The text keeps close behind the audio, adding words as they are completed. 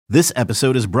This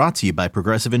episode is brought to you by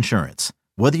Progressive Insurance.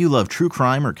 Whether you love true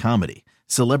crime or comedy,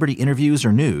 celebrity interviews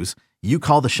or news, you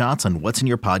call the shots on what's in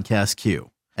your podcast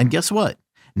queue. And guess what?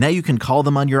 Now you can call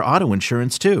them on your auto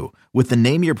insurance too with the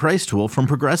Name Your Price tool from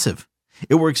Progressive.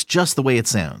 It works just the way it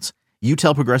sounds. You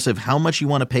tell Progressive how much you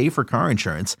want to pay for car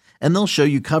insurance, and they'll show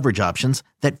you coverage options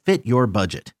that fit your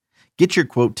budget. Get your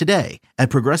quote today at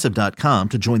Progressive.com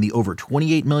to join the over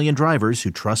 28 million drivers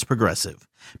who trust Progressive.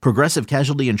 Progressive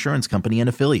Casualty Insurance Company and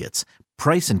Affiliates.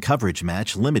 Price and coverage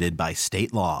match limited by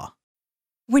state law.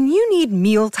 When you need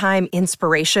mealtime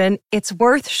inspiration, it's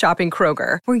worth shopping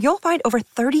Kroger, where you'll find over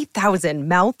 30,000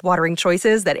 mouth-watering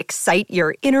choices that excite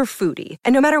your inner foodie.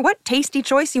 And no matter what tasty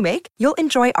choice you make, you'll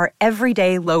enjoy our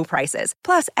everyday low prices,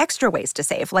 plus extra ways to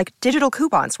save, like digital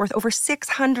coupons worth over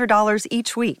 $600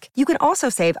 each week. You can also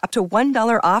save up to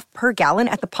 $1 off per gallon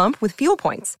at the pump with fuel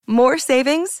points. More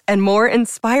savings and more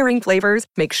inspiring flavors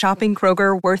make shopping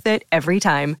Kroger worth it every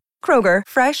time. Kroger,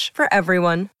 fresh for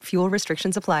everyone. Fuel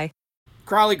restrictions apply.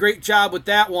 Crowley, great job with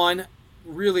that one.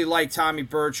 Really like Tommy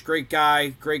Birch. Great guy.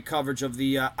 Great coverage of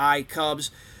the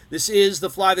I-Cubs. This is the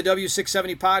Fly the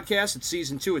W670 podcast. It's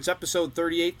season 2. It's episode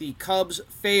 38. The Cubs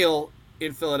fail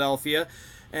in Philadelphia.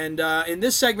 And in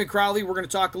this segment, Crowley, we're going to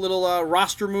talk a little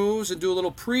roster moves and do a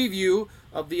little preview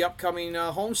of the upcoming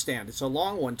homestand. It's a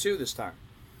long one, too, this time.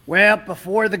 Well,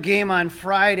 before the game on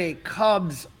Friday,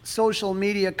 Cubs, social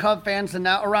media, Cub fans, and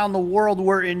now around the world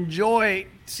were enjoying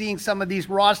seeing some of these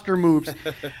roster moves.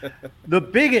 The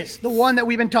biggest, the one that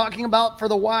we've been talking about for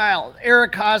the while,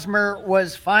 Eric Hosmer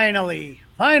was finally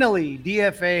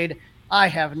DFA'd. I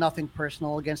have nothing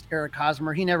personal against Eric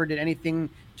Hosmer. He never did anything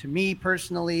to me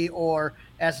personally or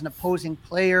as an opposing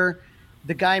player.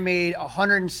 The guy made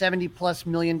 $170+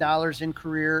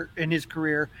 million in his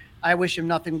career. I wish him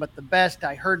nothing but the best.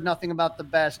 I heard nothing about the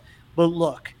best. But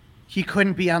look, he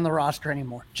couldn't be on the roster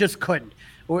anymore. Just couldn't.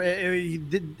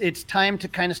 It's time to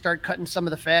kind of start cutting some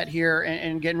of the fat here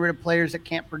and getting rid of players that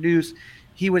can't produce.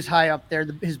 He was high up there.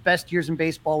 His best years in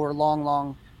baseball were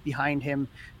long behind him.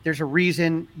 There's a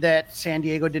reason that San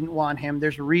Diego didn't want him.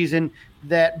 There's a reason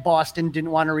that Boston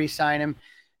didn't want to re-sign him.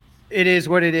 It is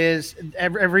what it is.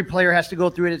 Every player has to go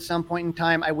through it at some point in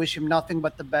time. I wish him nothing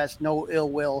but the best. No ill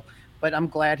will. But I'm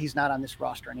glad he's not on this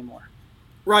roster anymore.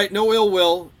 Right, no ill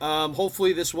will.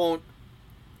 Hopefully this won't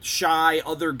shy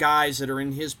other guys that are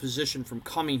in his position from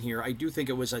coming here. I do think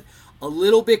it was a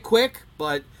little bit quick,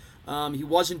 but he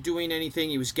wasn't doing anything.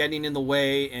 He was getting in the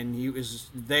way, and he was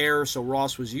there, so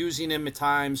Ross was using him at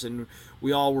times, and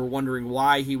we all were wondering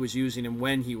why he was using him,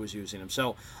 when he was using him.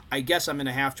 So I guess I'm going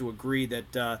to have to agree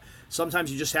that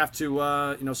sometimes you just have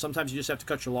to, sometimes you just have to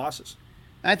cut your losses.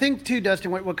 I think too,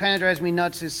 Dustin, what kind of drives me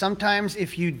nuts is sometimes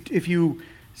if you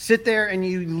sit there and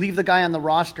you leave the guy on the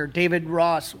roster, David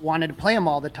Ross wanted to play him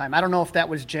all the time. I don't know if that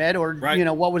was Jed or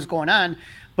what was going on,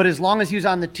 but as long as he was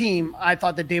on the team, I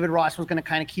thought that David Ross was going to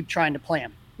kind of keep trying to play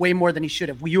him way more than he should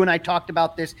have. You and I talked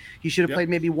about this. He should have played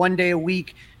maybe one day a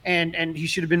week, and he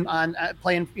should have been on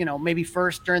playing maybe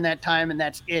first during that time, and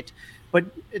that's it. But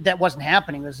that wasn't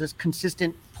happening. It was this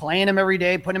consistent playing him every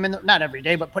day, putting him in not every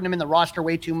day, but putting him in the roster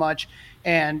way too much,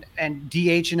 and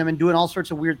DHing him and doing all sorts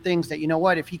of weird things that,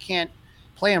 if he can't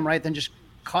play him right, then just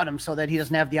cut him so that he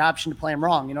doesn't have the option to play him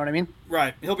wrong. You know what I mean?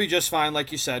 Right. He'll be just fine.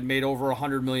 Like you said, made over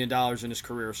 $100 million in his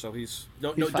career. So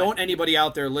don't anybody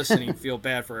out there listening feel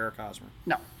bad for Eric Hosmer.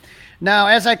 No. Now,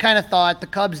 as I kind of thought, the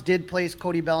Cubs did place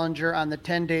Cody Bellinger on the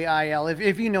 10-day IL.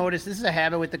 If you notice, this is a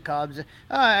habit with the Cubs.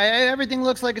 Everything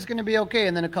looks like it's going to be okay,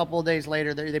 and then a couple of days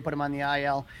later, they put him on the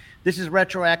IL. This is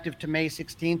retroactive to May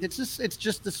 16th. It's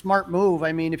just a smart move.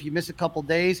 I mean, if you miss a couple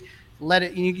days, let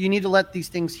it. You need to let these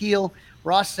things heal.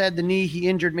 Ross said the knee he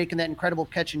injured making that incredible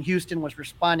catch in Houston was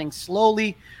responding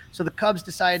slowly, so the Cubs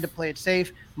decided to play it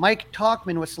safe. Mike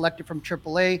Tauchman was selected from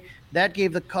AAA. That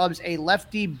gave the Cubs a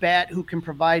lefty bat who can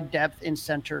provide depth in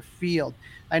center field.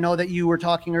 I know that you were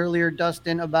talking earlier,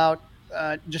 Dustin, about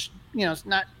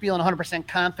not feeling 100%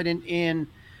 confident in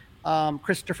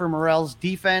Christopher Morel's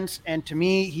defense, and to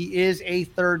me, he is a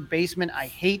third baseman. I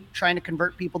hate trying to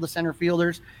convert people to center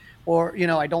fielders. Or,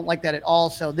 I don't like that at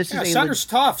all. So this is center's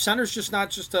tough. Center's just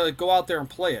not just to go out there and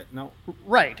play it. No.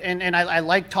 Right. And I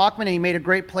like Tauchman. He made a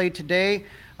great play today.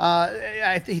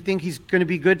 I think he's going to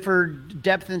be good for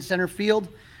depth in center field.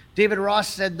 David Ross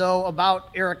said, though, about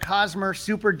Eric Hosmer,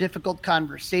 super difficult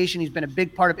conversation. He's been a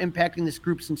big part of impacting this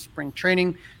group since spring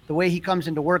training. The way he comes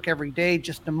into work every day,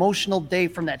 just an emotional day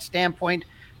from that standpoint.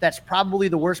 That's probably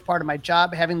the worst part of my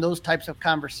job, having those types of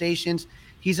conversations.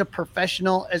 He's a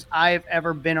professional as I've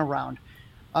ever been around.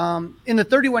 In the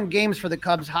 31 games for the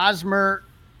Cubs, Hosmer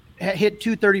hit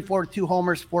 .234, 2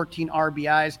 homers, 14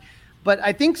 RBIs. But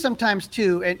I think sometimes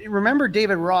too, and remember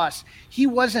David Ross, he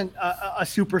wasn't a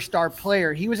superstar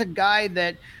player. He was a guy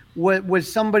that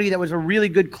was somebody that was a really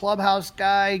good clubhouse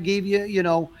guy, gave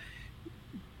you,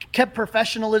 kept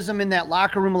professionalism in that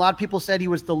locker room. A lot of people said he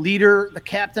was the leader, the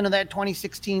captain of that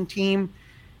 2016 team.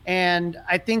 And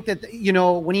I think that,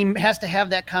 when he has to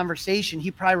have that conversation, he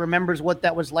probably remembers what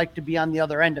that was like to be on the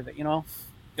other end of it,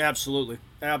 Absolutely.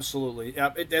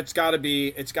 Yeah, it's got to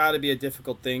be a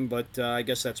difficult thing, but I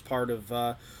guess that's part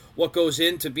of what goes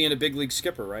into being a big league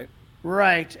skipper, right?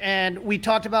 Right. And we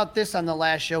talked about this on the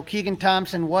last show. Keegan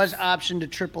Thompson was optioned to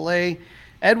AAA.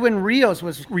 Edwin Rios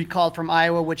was recalled from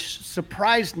Iowa, which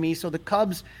surprised me. So the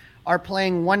Cubs are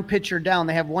playing one pitcher down.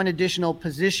 They have one additional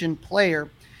position player.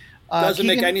 Doesn't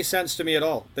make any sense to me at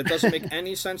all. That doesn't make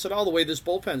any sense at all, the way this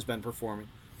bullpen's been performing.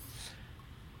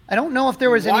 I don't know if there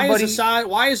was anybody.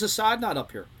 Why is Assad not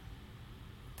up here?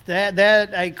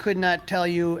 That I could not tell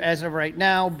you as of right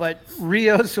now, but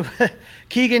Rios,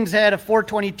 Keegan's had a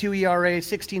 4.22 ERA,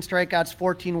 16 strikeouts,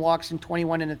 14 walks, and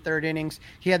 21 in the third innings.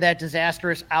 He had that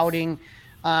disastrous outing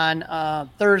on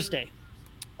Thursday.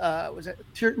 Was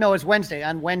it? No, it was Wednesday.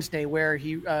 On Wednesday, where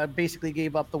he basically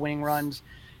gave up the winning runs,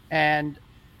 and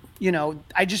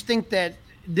I just think that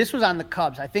this was on the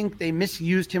Cubs. I think they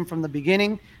misused him from the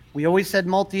beginning. We always said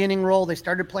multi-inning role. They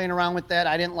started playing around with that.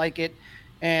 I didn't like it.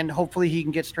 And hopefully he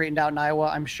can get straightened out in Iowa.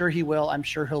 I'm sure he will. I'm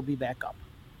sure he'll be back up.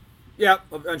 Yeah,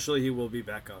 eventually he will be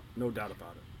back up. No doubt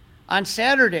about it. On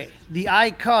Saturday,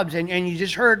 the Cubs, and you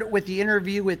just heard with the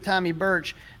interview with Tommy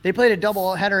Birch, they played a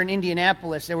doubleheader in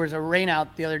Indianapolis. There was a rainout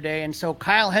the other day, and so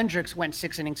Kyle Hendricks went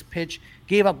 6 innings pitch,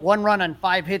 gave up 1 run on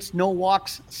 5 hits, no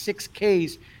walks, 6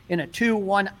 Ks in a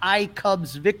 2-1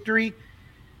 Cubs victory.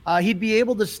 He'd be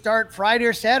able to start Friday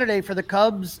or Saturday for the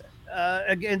Cubs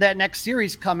again, that next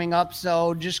series coming up.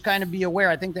 So just kind of be aware.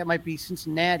 I think that might be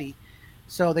Cincinnati.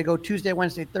 So they go Tuesday,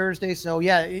 Wednesday, Thursday. So,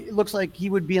 yeah, it looks like he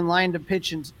would be in line to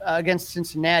pitch against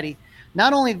Cincinnati.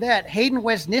 Not only that, Hayden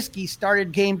Wesneski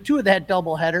started game 2 of that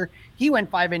doubleheader. He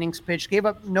went 5 innings pitched, gave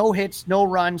up no hits, no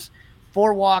runs,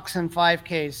 4 walks, and 5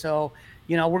 Ks. So,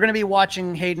 we're going to be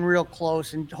watching Hayden real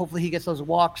close, and hopefully he gets those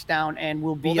walks down and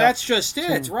we'll be Well, that's just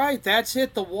it, right? That's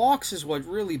it. The walks is what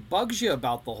really bugs you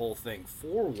about the whole thing.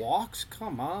 4 walks?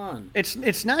 Come on.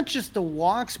 It's not just the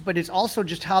walks, but it's also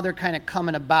just how they're kind of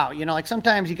coming about. Like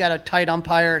sometimes you got a tight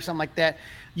umpire or something like that.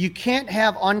 You can't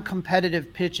have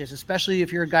uncompetitive pitches, especially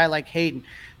if you're a guy like Hayden.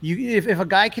 If a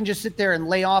guy can just sit there and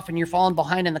lay off and you're falling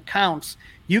behind in the counts,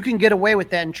 you can get away with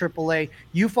that in AAA.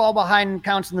 You fall behind in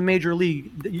counts in the major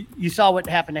league. You saw what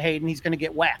happened to Hayden. He's going to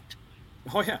get whacked.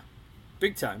 Oh, yeah.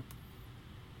 Big time.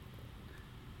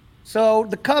 So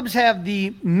the Cubs have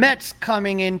the Mets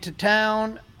coming into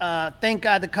town. Thank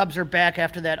God the Cubs are back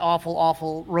after that awful,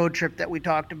 awful road trip that we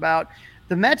talked about.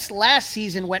 The Mets last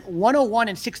season went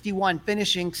 101-61,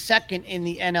 finishing second in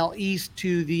the NL East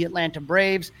to the Atlanta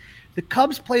Braves. The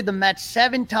Cubs played the Mets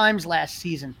 7 times last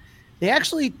season. They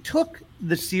actually took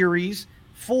the series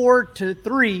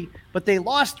 4-3, but they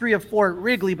lost 3 of 4 at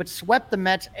Wrigley, but swept the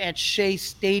Mets at Shea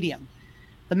Stadium.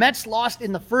 The Mets lost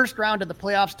in the first round of the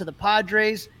playoffs to the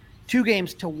Padres,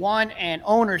 2-1, and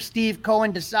owner Steve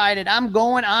Cohen decided, I'm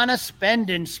going on a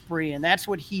spending spree, and that's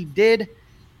what he did.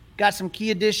 Got some key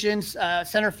additions,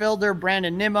 center fielder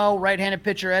Brandon Nimmo, right-handed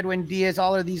pitcher Edwin Diaz,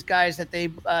 all of these guys that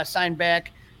they signed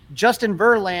back. Justin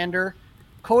Verlander,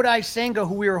 Kodai Senga,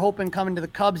 who we were hoping coming to the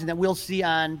Cubs and that we'll see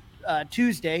on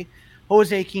Tuesday,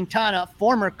 Jose Quintana,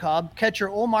 former Cub, catcher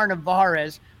Omar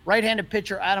Narvaez, right-handed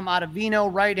pitcher Adam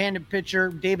Ottavino, right-handed pitcher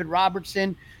David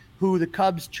Robertson, who the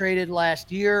Cubs traded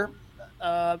last year.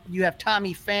 You have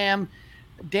Tommy Pham,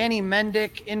 Danny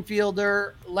Mendick,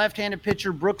 infielder, left-handed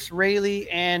pitcher Brooks Raley,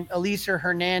 and Elieser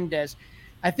Hernandez.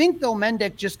 I think, though,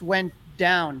 Mendick just went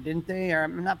down, didn't they? Or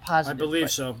I'm not positive. I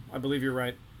believe so. I believe you're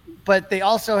right. But they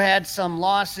also had some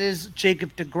losses.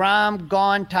 Jacob deGrom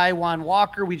gone, Taijuan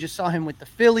Walker. We just saw him with the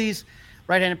Phillies.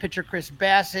 Right-handed pitcher Chris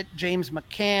Bassett, James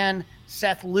McCann,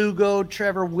 Seth Lugo,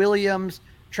 Trevor Williams,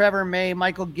 Trevor May,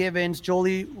 Michael Givens,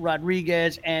 Joely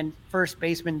Rodriguez, and first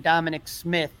baseman Dominic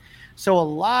Smith. So a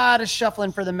lot of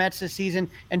shuffling for the Mets this season.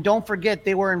 And don't forget,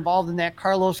 they were involved in that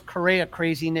Carlos Correa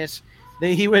craziness.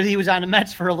 He was on the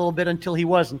Mets for a little bit until he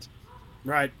wasn't.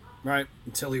 Right.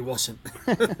 Until he wasn't.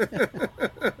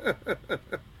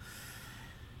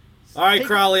 All right,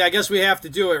 Crowley, I guess we have to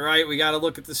do it, right? We got to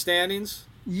look at the standings.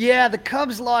 Yeah, the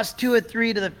Cubs lost 2 of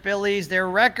 3 to the Phillies. Their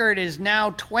record is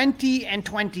now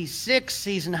 20-26,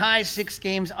 season high, 6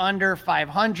 games under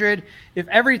 500. If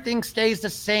everything stays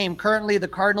the same, currently the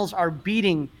Cardinals are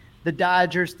beating the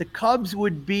Dodgers. The Cubs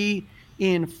would be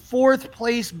in 4th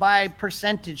place by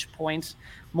percentage points.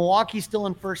 Milwaukee's still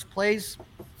in 1st place.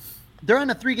 They're on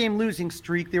a 3-game losing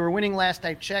streak. They were winning last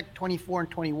I checked,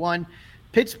 24-21.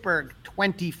 Pittsburgh,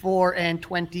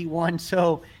 24-21.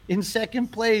 So in second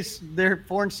place, they're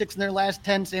 4-6 in their last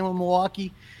 10. Same with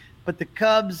Milwaukee. But the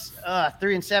Cubs,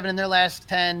 3-7 in their last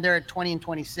 10. They're at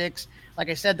 20-26. Like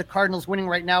I said, the Cardinals winning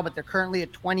right now, but they're currently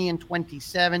at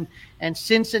 20-27. And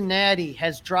Cincinnati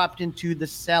has dropped into the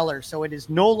cellar. So it is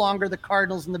no longer the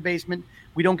Cardinals in the basement.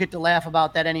 We don't get to laugh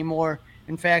about that anymore.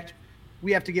 In fact,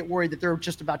 we have to get worried that they're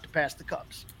just about to pass the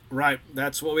Cubs. Right.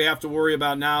 That's what we have to worry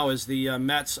about now is the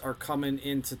Mets are coming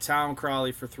into town,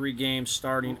 Crowley, for 3 games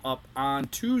starting up on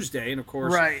Tuesday. And, of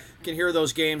course, you can hear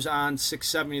those games on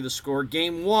 670 The Score.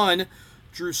 Game 1,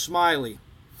 Drew Smyly.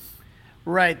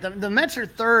 Right. The Mets are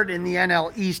third in the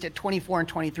NL East at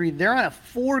 24-23. They're on a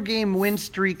 4-game win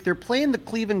streak. They're playing the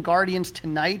Cleveland Guardians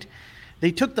tonight. They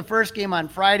took the first game on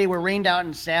Friday. We're rained out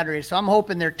on Saturday, so I'm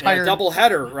hoping they're tired. Yeah, double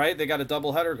header, right? They got a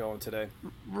double header going today.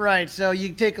 Right. So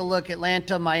you take a look,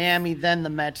 Atlanta, Miami, then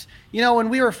the Mets. You know, when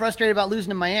we were frustrated about losing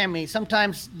to Miami,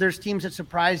 sometimes there's teams that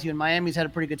surprise you, and Miami's had a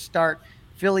pretty good start.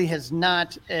 Philly has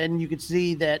not, and you could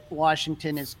see that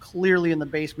Washington is clearly in the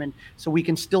basement, so we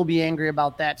can still be angry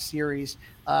about that series.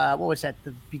 What was that,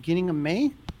 the beginning of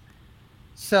May?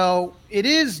 So it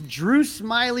is Drew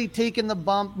Smyly taking the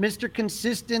bump, Mr.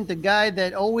 Consistent, the guy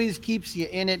that always keeps you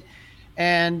in it.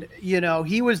 And, you know,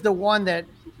 he was the one that,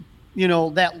 you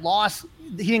know, that loss,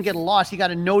 he didn't get a loss. He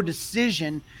got a no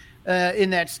decision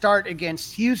in that start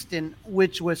against Houston,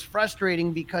 which was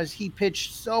frustrating because he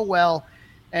pitched so well.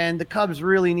 And the Cubs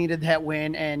really needed that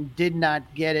win and did not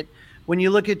get it. When you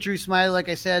look at Drew Smyly, like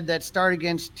I said, that start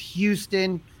against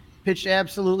Houston, pitched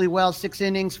absolutely well, 6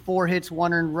 innings, 4 hits,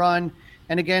 1 earned run.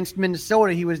 And against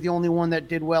Minnesota, he was the only one that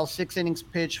did well, 6 innings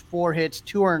pitched, 4 hits,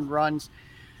 2 earned runs.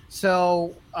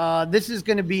 So this is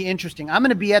going to be interesting. I'm going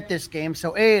to be at this game.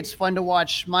 So A, it's fun to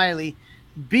watch Smyly.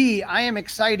 B, I am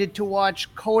excited to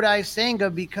watch Kodai Senga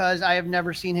because I have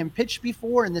never seen him pitch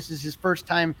before, and this is his first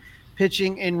time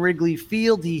pitching in Wrigley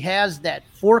Field. He has that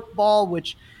fork ball,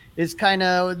 which is kind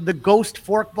of the ghost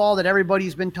fork ball that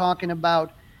everybody's been talking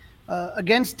about.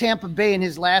 Against Tampa Bay in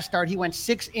his last start, he went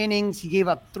 6 innings. He gave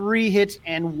up 3 hits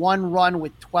and 1 run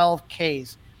with 12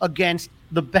 Ks against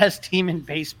the best team in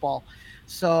baseball.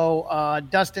 So,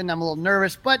 Dustin, I'm a little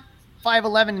nervous, but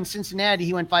 5-11 in Cincinnati,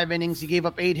 he went 5 innings. He gave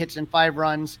up 8 hits and 5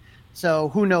 runs. So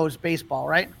who knows baseball,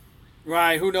 right?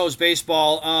 Right, who knows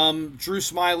baseball. Drew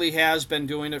Smyly has been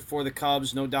doing it for the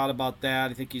Cubs, no doubt about that.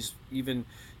 I think he's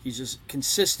as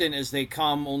consistent as they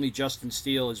come. Only Justin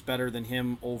Steele is better than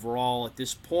him overall at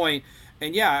this point.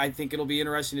 And yeah, I think it'll be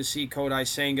interesting to see Kodai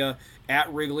Senga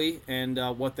at Wrigley and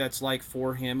what that's like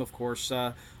for him. Of course,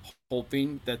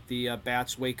 hoping that the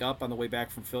bats wake up on the way back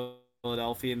from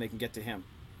Philadelphia and they can get to him.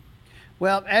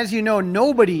 Well, as you know,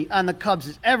 nobody on the Cubs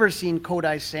has ever seen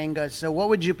Kodai Senga. So what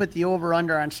would you put the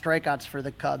over-under on strikeouts for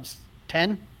the Cubs?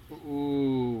 10?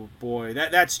 Ooh, boy,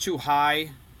 that's too high.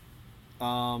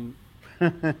 I'd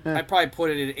probably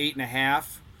put it at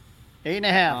 8.5.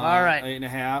 8.5. All right.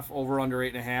 8.5. Over under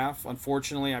 8.5.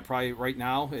 Unfortunately, I probably right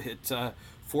now at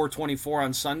 4:24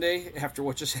 on Sunday after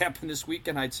what just happened this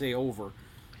weekend, I'd say over.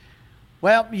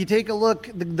 Well, you take a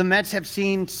look. The Mets have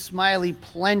seen Smyly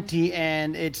plenty,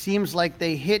 and it seems like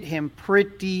they hit him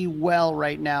pretty well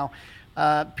right now.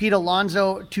 Pete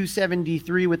Alonso,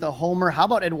 273 with a homer. How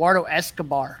about Eduardo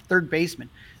Escobar, third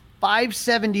baseman?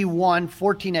 571,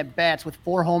 14 at-bats with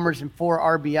 4 homers and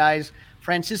 4 RBIs.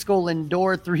 Francisco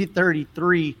Lindor,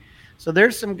 333. So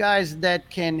there's some guys that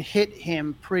can hit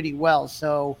him pretty well.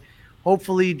 So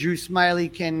hopefully Drew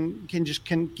Smyly can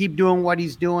keep doing what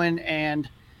he's doing and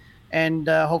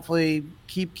hopefully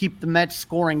keep the Mets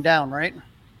scoring down, right?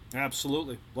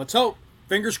 Absolutely. Let's hope.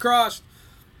 Fingers crossed.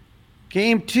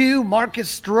 Game 2,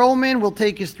 Marcus Stroman will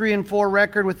take his 3-4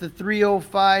 record with a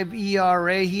 3.05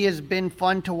 ERA. He has been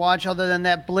fun to watch other than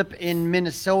that blip in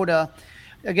Minnesota.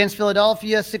 Against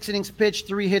Philadelphia, 6 innings pitched,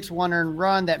 3 hits, 1 earned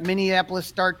run. That Minneapolis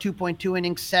start, 2.2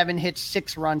 innings, 7 hits,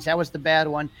 6 runs. That was the bad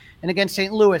one. And against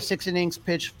St. Louis, 6 innings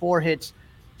pitched, 4 hits,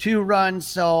 2 runs.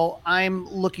 So I'm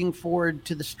looking forward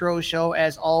to the Stro show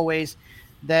as always.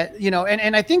 That, you know,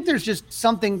 and I think there's just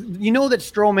something, you know, that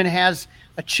Stroman has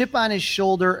a chip on his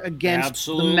shoulder against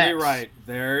Absolutely the Mets. Right.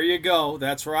 There you go.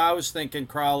 That's where I was thinking,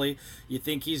 Crowley. You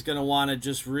think he's going to want to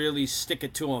just really stick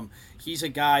it to him. He's a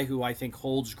guy who I think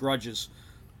holds grudges.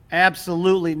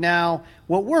 Absolutely. Now,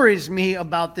 what worries me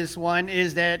about this one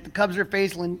is that the Cubs are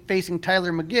facing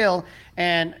Tyler McGill,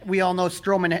 and we all know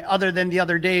Stroman, other than the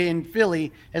other day in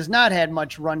Philly, has not had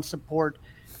much run support.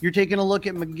 You're taking a look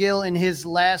at McGill in his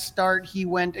last start. He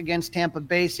went against Tampa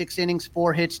Bay, 6 innings,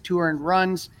 4 hits, 2 earned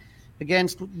runs.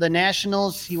 Against the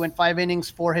Nationals, he went 5 innings,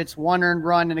 4 hits, 1 earned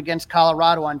run, and against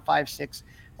Colorado on 5-6,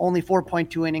 only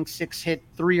 4.2 innings, 6 hit,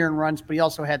 3 earned runs, but he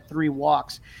also had 3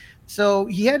 walks. So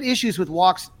he had issues with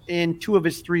walks in 2 of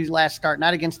his 3 last start,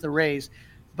 not against the Rays,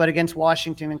 but against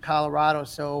Washington and Colorado.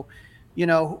 So,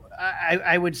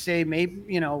 I would say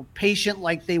maybe, patient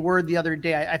like they were the other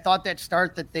day. I thought that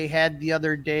start that they had the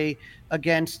other day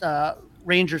against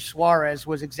Ranger Suarez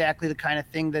was exactly the kind of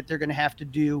thing that they're going to have to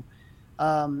do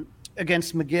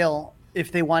against McGill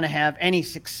if they want to have any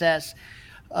success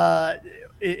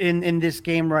in this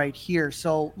game right here.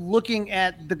 So looking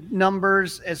at the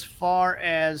numbers as far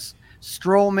as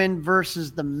Stroman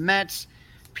versus the Mets,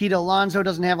 Pete Alonso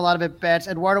doesn't have a lot of at-bats.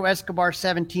 Eduardo Escobar,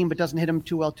 17, but doesn't hit him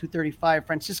too well, 235.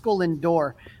 Francisco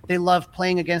Lindor, they love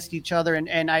playing against each other.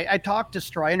 And I talked to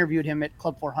Straw, I interviewed him at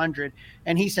Club 400,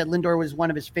 and he said Lindor was one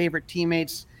of his favorite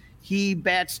teammates. He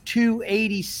bats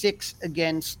 286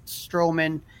 against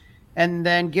Stroman. And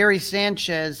then Gary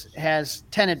Sanchez has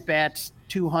 10 at-bats,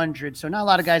 200. So not a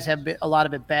lot of guys have a lot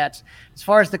of at-bats. As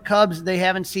far as the Cubs, they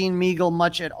haven't seen Meagle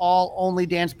much at all. Only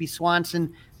Dansby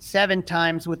Swanson 7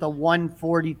 times with a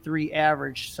 143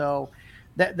 average. So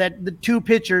that the 2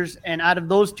 pitchers, and out of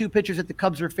those 2 pitchers that the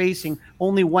Cubs are facing,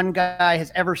 only one guy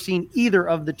has ever seen either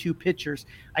of the 2 pitchers.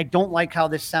 I don't like how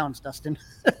this sounds, Dustin.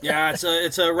 Yeah,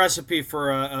 it's a recipe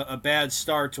for a bad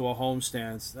start to a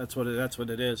homestand. That's what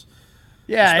it is.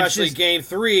 Yeah, especially game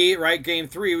 3, right? Game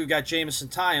 3, we've got Jameson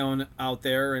Taillon out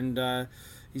there, and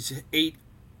he's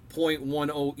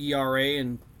 8.10 ERA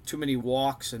and too many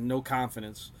walks and no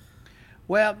confidence.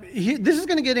 Well, this is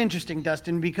going to get interesting,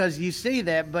 Dustin, because you say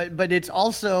that, but it's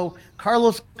also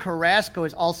Carlos Carrasco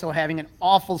is also having an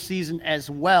awful season as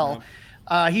well.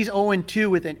 Yeah. He's 0-2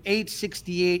 with an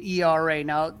 8.68 ERA.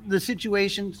 Now, the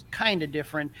situation's kind of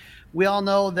different. We all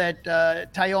know that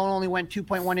Taillon only went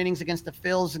 2.1 innings against the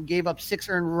Phils and gave up 6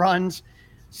 earned runs,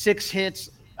 6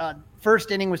 hits.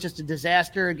 First inning was just a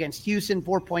disaster against Houston,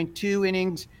 4.2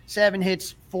 innings, 7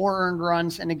 hits, 4 earned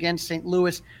runs, and against St.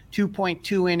 Louis,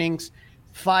 2.2 innings,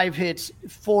 5 hits,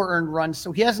 4 earned runs.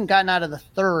 So he hasn't gotten out of the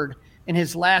third in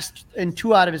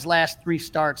 2 out of his last 3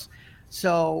 starts.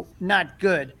 So not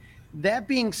good. That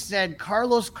being said,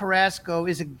 Carlos Carrasco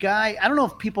is a guy, I don't know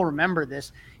if people remember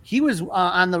this. He was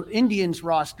on the Indians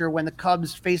roster when the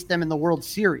Cubs faced them in the World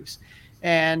Series.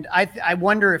 And I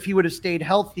wonder if he would have stayed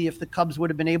healthy, if the Cubs would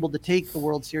have been able to take the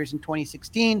World Series in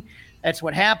 2016. That's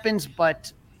what happens.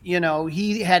 But,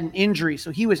 he had an injury,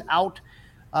 so he was out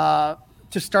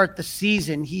to start the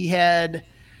season. He had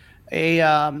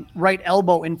a right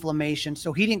elbow inflammation,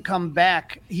 so he didn't come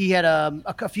back. He had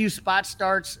a few spot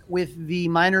starts with the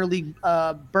minor league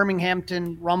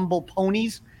Birminghamton Rumble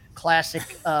Ponies,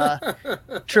 classic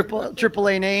triple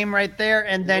A name right there.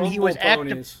 And then Rumble he was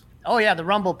active. Oh yeah, the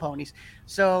Rumble Ponies.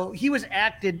 So he was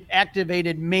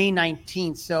activated May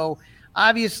 19th. So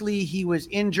obviously he was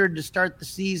injured to start the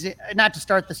season. Not to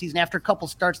start the season. After a couple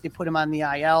starts, they put him on the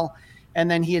IL.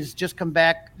 And then he has just come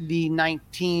back the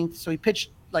 19th. So he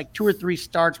pitched like 2 or 3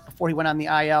 starts before he went on the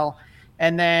IL.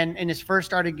 And then in his first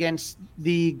start against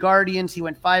the Guardians, he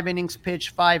went 5 innings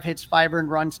pitched, 5 hits, 5 earned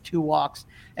runs, 2 walks,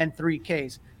 and 3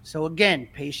 Ks. So again,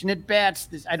 patient at bats.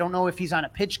 I don't know if he's on a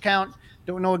pitch count.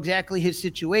 Don't know exactly his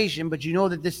situation, but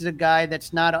that this is a guy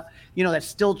that's not that's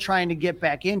still trying to get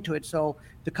back into it. So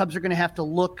the Cubs are going to have to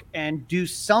look and do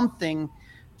something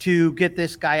to get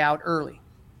this guy out early.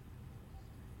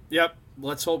 Yep.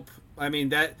 Let's hope. I mean,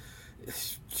 that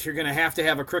you're going to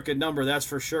have a crooked number. That's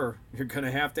for sure. You're going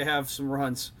to have some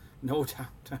runs. No doubt.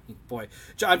 I mean, boy,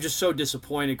 I'm just so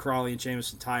disappointed, Crawley and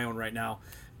Jameson Taillon right now.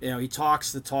 He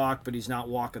talks the talk, but he's not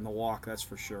walking the walk. That's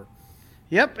for sure.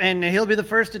 Yep, and he'll be the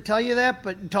first to tell you that.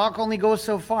 But talk only goes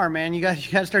so far, man. You got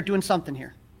to start doing something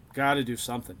here. Got to do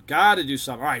something.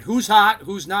 All right, who's hot?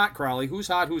 Who's not, Crawley? Who's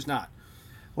hot? Who's not?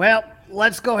 Well,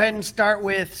 let's go ahead and start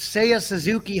with Seiya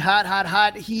Suzuki.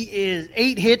 Hot. He is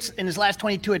 8 hits in his last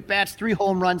 22 at bats, 3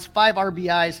 home runs, 5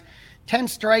 RBIs, 10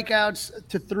 strikeouts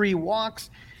to 3 walks.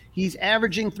 He's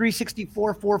averaging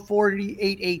 364, 440,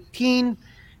 818.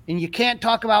 And you can't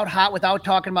talk about hot without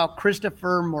talking about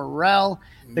Christopher Morel.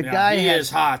 He is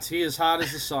hot. He is hot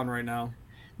as the sun right now.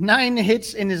 9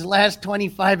 hits in his last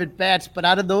 25 at bats, but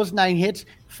out of those 9 hits,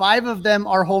 5 of them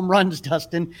are home runs,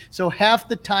 Dustin. So half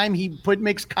the time he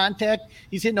makes contact,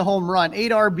 he's hitting a home run.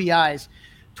 8 RBIs,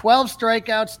 12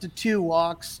 strikeouts to 2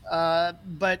 walks,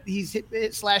 but he's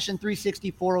slashing 360,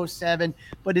 407.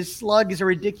 But his slug is a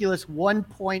ridiculous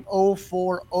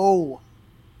 1.040.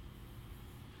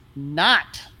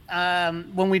 Not.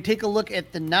 When we take a look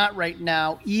at the not right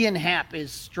now, Ian Happ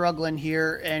is struggling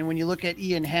here. And when you look at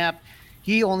Ian Happ,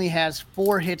 He only has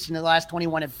 4 hits in the last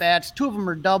 21 at bats. 2 of them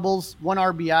are doubles, 1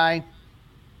 RBI,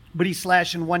 but he's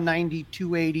slashing 190,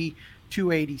 280,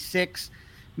 286.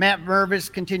 Matt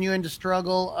Mervis continuing to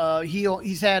struggle.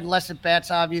 He's had less at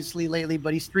bats obviously lately,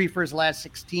 but he's 3 for his last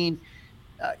 16.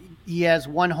 He has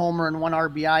 1 homer and 1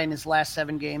 RBI in his last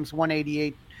 7 games,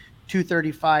 188,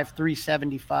 235,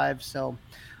 375. So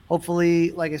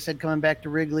hopefully, like I said, coming back to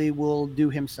Wrigley will do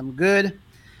him some good.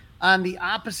 On the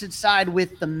opposite side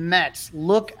with the Mets,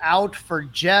 look out for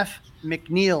Jeff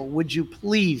McNeil, would you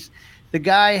please? The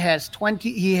guy has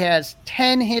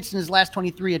 10 hits in his last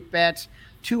 23 at bats,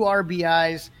 2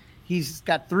 RBIs. He's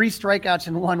got 3 strikeouts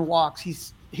and 1 walks.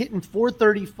 He's hitting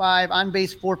 435, on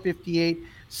base 458,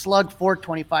 slug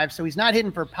 425. So he's not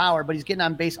hitting for power, but he's getting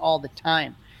on base all the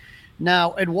time.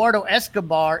 Now, Eduardo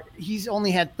Escobar, he's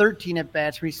only had 13 at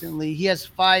bats recently. He has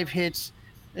 5 hits,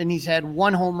 and he's had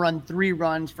 1 home run, 3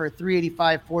 runs for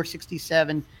 385,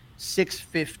 467,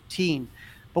 615.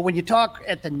 But when you talk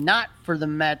at the not for the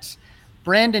Mets,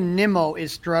 Brandon Nimmo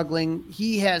is struggling.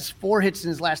 He has 4 hits in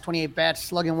his last 28 bats,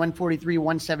 slugging 143,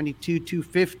 172,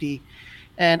 250.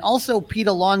 And also Pete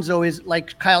Alonso is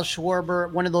like Kyle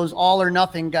Schwarber, one of those all or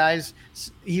nothing guys.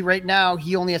 He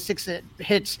only has 6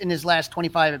 hits in his last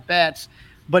 25 at bats,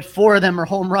 but 4 of them are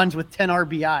home runs with 10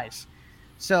 RBIs.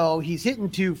 So he's hitting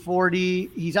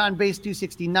 240. He's on base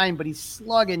 269, but he's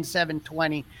slugging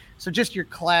 720. So just your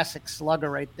classic slugger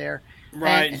right there.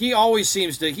 Right. And he always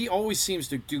seems to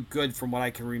do good from what I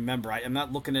can remember. I'm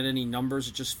not looking at any numbers.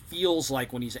 It just feels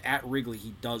like when he's at Wrigley,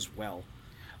 he does well.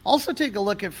 also take a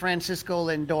look at Francisco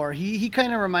Lindor. He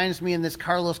kind of reminds me in this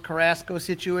Carlos Carrasco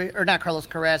situation, or not Carlos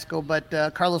Carrasco,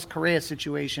 but Carlos Correa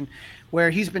situation, where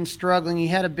he's been struggling. He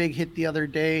had a big hit the other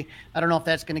day. I don't know if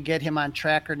that's going to get him on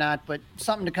track or not, but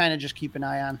something to kind of just keep an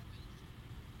eye on.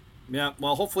 Yeah,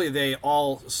 well, hopefully they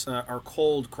all are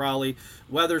cold, Crowley.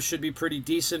 Weather should be pretty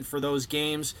decent for those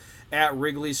games at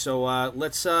Wrigley. So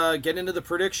let's get into the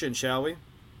prediction, shall we?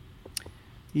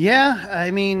 Yeah,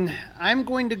 I mean, I'm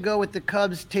going to go with the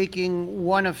Cubs taking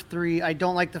 1 of 3. I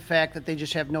don't like the fact that they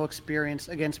just have no experience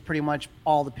against pretty much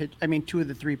all the 2 of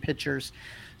the 3 pitchers.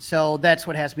 So that's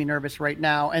what has me nervous right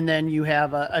now. And then you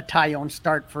have a Tyone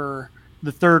start for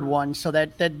the third one, so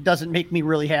that doesn't make me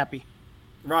really happy.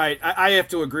 Right. I have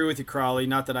to agree with you, Crowley.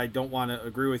 Not that I don't want to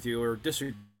agree with you or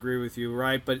disagree with you,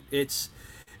 right? But it's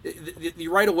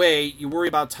right away you worry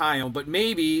about Tyone, but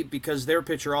maybe because their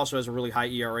pitcher also has a really high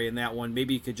ERA in that one,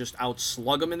 maybe you could just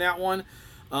outslug them in that one.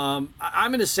 I'm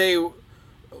going to say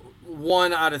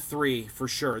 1 out of 3 for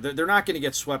sure. They're not going to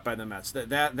get swept by the Mets.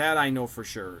 That I know for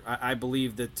sure. I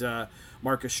believe that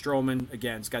Marcus Stroman,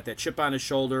 again, has got that chip on his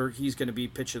shoulder. He's going to be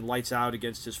pitching lights out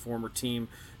against his former team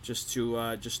just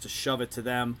to shove it to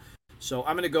them. So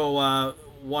I'm going to go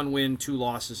 1 win, 2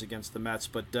 losses against the Mets.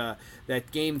 But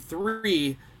that game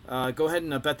 3, go ahead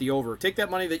and bet the over. Take that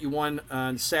money that you won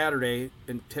on Saturday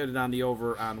and put it on the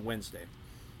over on Wednesday.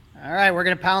 All right, we're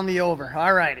going to pound the over.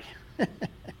 All righty.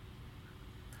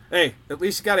 Hey, at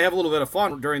least you got to have a little bit of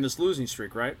fun during this losing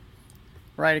streak, right?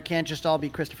 Right, it can't just all be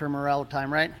Christopher Morel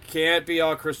time, right? Can't be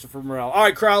all Christopher Morel. All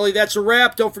right, Crowley, that's a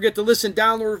wrap. Don't forget to listen,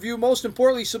 download, review. Most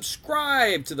importantly,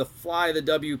 subscribe to the Fly the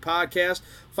W podcast.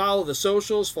 Follow the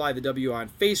socials, Fly the W on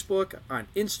Facebook, on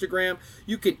Instagram.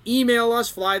 You can email us,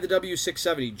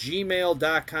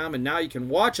 flythew670gmail.com. And now you can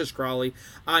watch us, Crowley,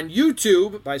 on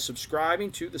YouTube by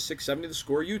subscribing to the 670 The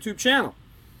Score YouTube channel.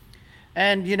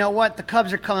 And you know what? The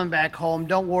Cubs are coming back home.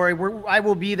 Don't worry. I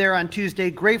will be there on Tuesday.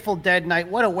 Grateful Dead night.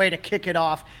 What a way to kick it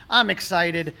off. I'm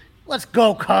excited. Let's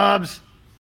go, Cubs.